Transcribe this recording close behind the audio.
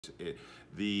It,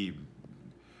 the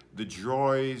the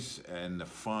joys and the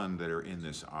fun that are in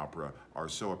this opera are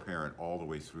so apparent all the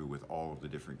way through with all of the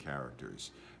different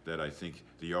characters that I think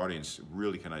the audience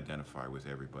really can identify with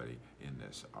everybody in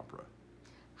this opera.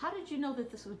 How did you know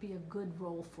that this would be a good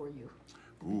role for you?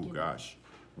 Ooh, gosh.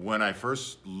 When I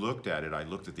first looked at it, I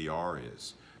looked at the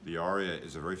arias. The aria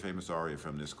is a very famous aria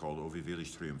from this called O wie will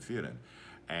ich triumphieren.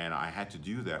 And I had to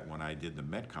do that when I did the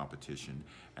Met competition,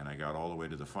 and I got all the way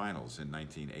to the finals in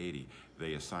 1980.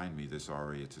 They assigned me this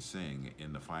aria to sing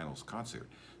in the finals concert.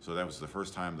 So that was the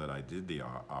first time that I did the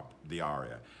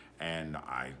aria. And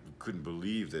I couldn't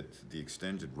believe that the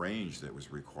extended range that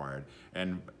was required.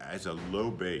 And as a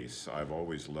low bass, I've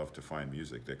always loved to find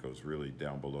music that goes really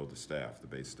down below the staff, the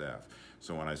bass staff.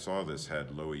 So when I saw this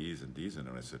had low E's and D's in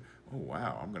it, I said, oh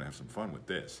wow, I'm gonna have some fun with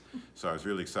this. So I was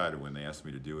really excited when they asked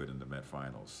me to do it in the Met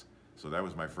Finals. So that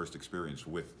was my first experience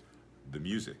with the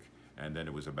music. And then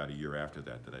it was about a year after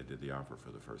that that I did the opera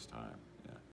for the first time.